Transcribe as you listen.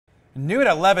New at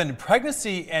 11,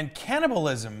 pregnancy and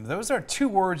cannibalism. Those are two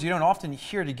words you don't often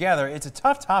hear together. It's a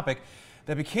tough topic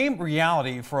that became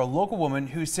reality for a local woman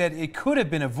who said it could have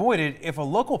been avoided if a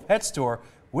local pet store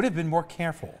would have been more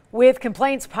careful. With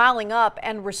complaints piling up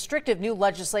and restrictive new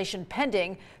legislation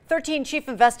pending, 13 Chief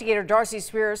Investigator Darcy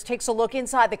Spears takes a look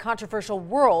inside the controversial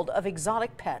world of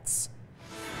exotic pets.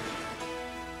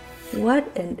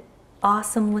 What an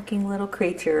awesome looking little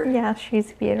creature. Yeah,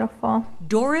 she's beautiful.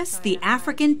 Doris, the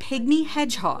African pygmy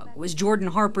hedgehog, was Jordan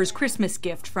Harper's Christmas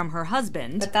gift from her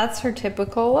husband. But that's her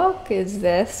typical look, is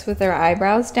this with her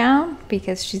eyebrows down,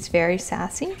 because she's very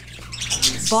sassy.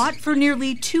 Bought for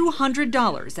nearly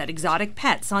 $200 at Exotic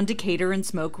Pets on Decatur and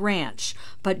Smoke Ranch.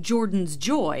 But Jordan's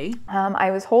joy... I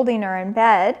was holding her in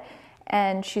bed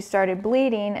and she started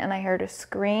bleeding and I heard a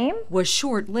scream. ...was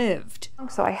short-lived.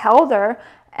 So I held her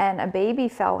and a baby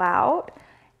fell out.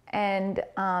 And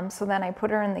so then I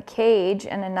put her in the cage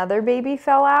and another baby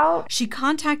fell out. She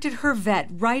contacted her vet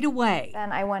right away.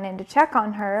 Then I went in to check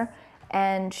on her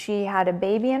and she had a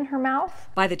baby in her mouth.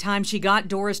 By the time she got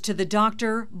Doris to the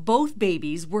doctor, both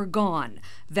babies were gone.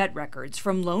 Vet records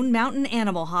from Lone Mountain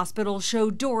Animal Hospital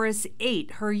show Doris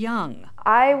ate her young.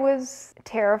 I was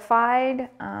terrified.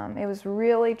 It was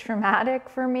really traumatic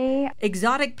for me.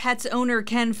 Exotic Pets owner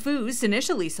Ken Foose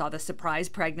initially saw the surprise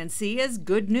pregnancy as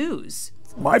good news.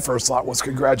 My first thought was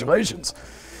congratulations.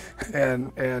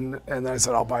 And then I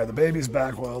said, I'll buy the babies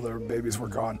back. Well, their babies were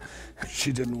gone.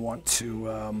 She didn't want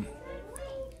to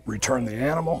return the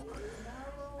animal.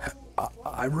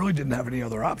 I really didn't have any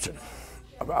other option.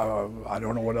 I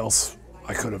don't know what else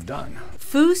I could have done.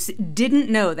 Foose didn't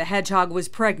know the hedgehog was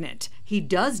pregnant. He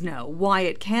does know why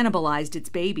it cannibalized its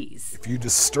babies. If you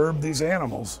disturb these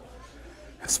animals,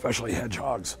 especially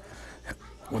hedgehogs,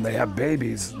 when they have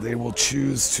babies, they will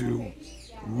choose to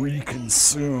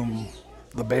reconsume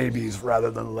the babies rather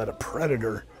than let a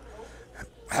predator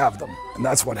have them. And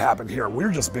that's what happened here.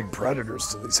 We're just big predators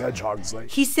to these hedgehogs.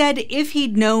 He said if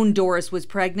he'd known Doris was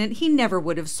pregnant, he never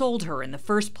would have sold her in the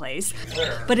first place,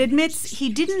 but admits he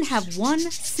didn't have one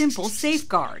simple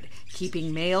safeguard,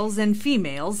 keeping males and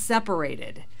females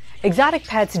separated. Exotic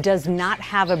Pets does not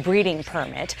have a breeding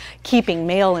permit. Keeping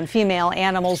male and female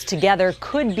animals together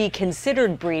could be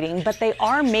considered breeding, but they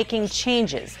are making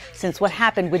changes since what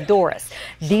happened with Doris.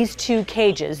 These two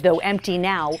cages, though empty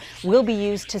now, will be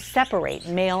used to separate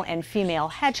male and female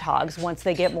hedgehogs once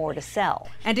they get more to sell.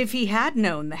 And if he had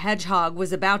known the hedgehog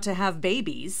was about to have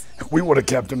babies, we would have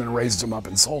kept them and raised them up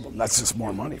and sold them. That's just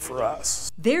more money for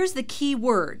us. There's the key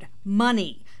word,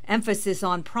 money. Emphasis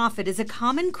on profit is a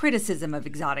common criticism of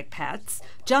Exotic Pets.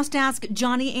 Just ask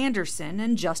Johnny Anderson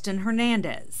and Justin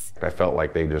Hernandez. I felt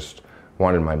like they just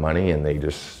wanted my money and they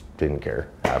just didn't care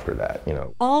after that, you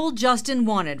know. All Justin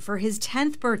wanted for his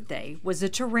 10th birthday was a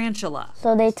tarantula.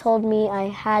 So they told me I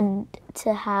had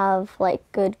to have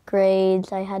good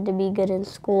grades, I had to be good in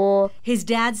school. His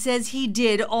dad says he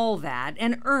did all that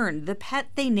and earned the pet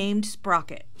they named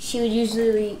Sprocket. She would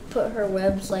usually put her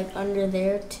webs under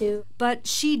there too. But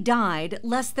she died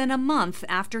less than a month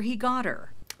after he got her.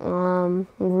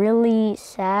 Really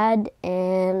sad,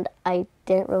 and I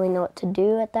didn't really know what to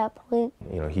do at that point.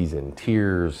 You know, he's in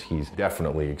tears. He's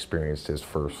definitely experienced his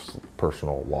first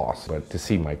personal loss. But to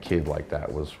see my kid like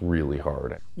that was really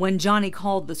hard. When Johnny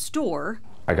called the store,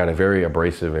 I got a very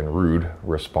abrasive and rude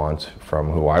response from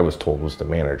who I was told was the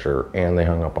manager, and they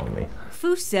hung up on me.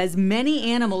 Foose says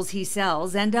many animals he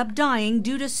sells end up dying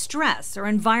due to stress or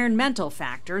environmental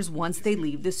factors once they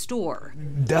leave the store.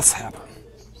 Deaths happen.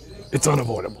 It's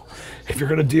unavoidable. If you're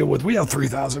going to deal with, we have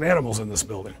 3,000 animals in this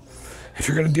building. If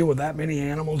you're going to deal with that many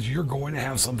animals, you're going to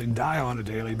have something die on a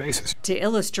daily basis. To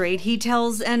illustrate, he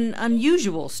tells an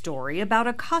unusual story about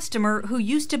a customer who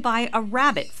used to buy a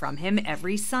rabbit from him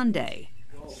every Sunday.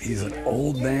 He's an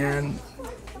old man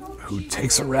who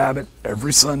takes a rabbit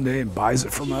every Sunday and buys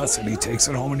it from us, and he takes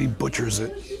it home and he butchers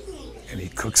it, and he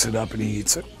cooks it up and he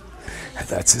eats it. And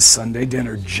that's his Sunday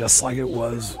dinner, just like it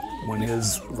was when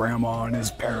his grandma and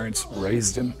his parents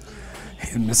raised him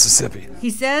in Mississippi. He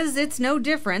says it's no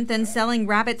different than selling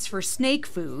rabbits for snake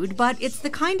food, but it's the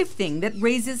kind of thing that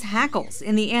raises hackles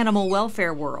in the animal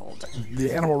welfare world.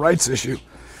 The animal rights issue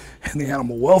and the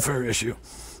animal welfare issue,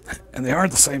 and they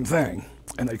aren't the same thing,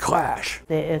 and they clash.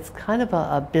 It's kind of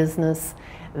a business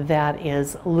that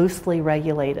is loosely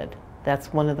regulated.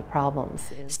 That's one of the problems.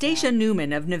 Stacia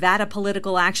Newman of Nevada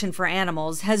Political Action for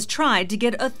Animals has tried to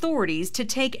get authorities to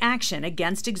take action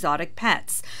against exotic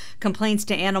pets. Complaints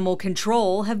to animal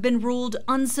control have been ruled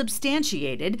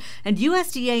unsubstantiated, and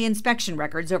USDA inspection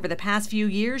records over the past few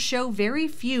years show very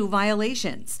few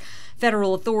violations.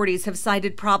 Federal authorities have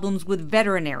cited problems with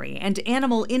veterinary and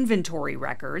animal inventory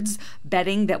records,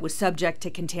 bedding that was subject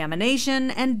to contamination,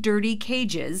 and dirty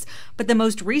cages. But the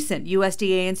most recent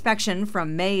USDA inspection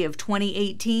from May of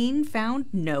 2018 found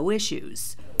no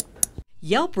issues.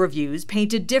 Yelp reviews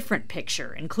paint a different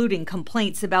picture, including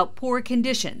complaints about poor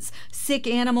conditions, sick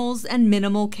animals, and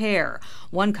minimal care.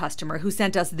 One customer who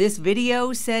sent us this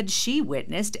video said she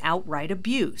witnessed outright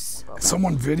abuse.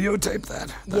 Someone videotaped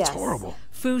that? That's horrible.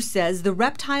 Fu says the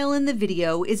reptile in the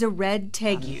video is a red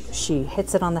tegu. She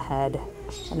hits it on the head,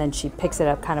 and then she picks it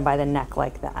up kind of by the neck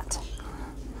like that.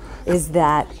 Is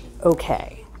that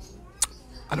okay?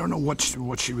 I don't know what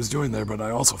she was doing there, but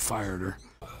I also fired her.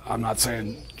 I'm not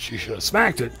saying she should have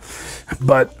smacked it,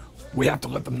 but we have to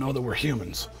let them know that we're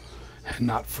humans and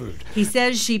not food. He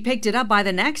says she picked it up by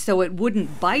the neck so it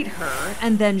wouldn't bite her,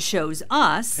 and then shows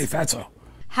us Hey, Fatso,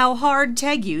 how hard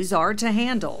tegus are to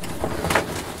handle.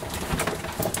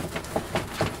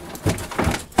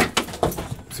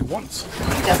 See, once.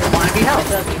 He doesn't want to be held,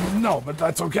 does he? No, but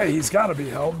that's okay. He's got to be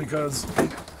held because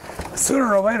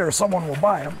sooner or later someone will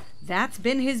buy him. That's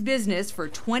been his business for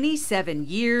 27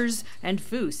 years, and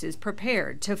Foose is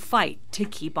prepared to fight to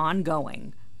keep on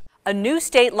going. A new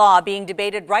state law being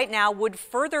debated right now would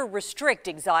further restrict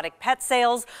exotic pet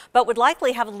sales, but would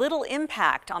likely have little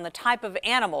impact on the type of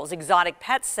animals exotic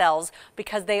pets sells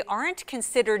because they aren't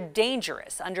considered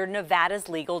dangerous under Nevada's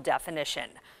legal definition.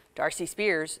 Darcy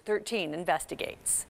Spears, 13 investigates.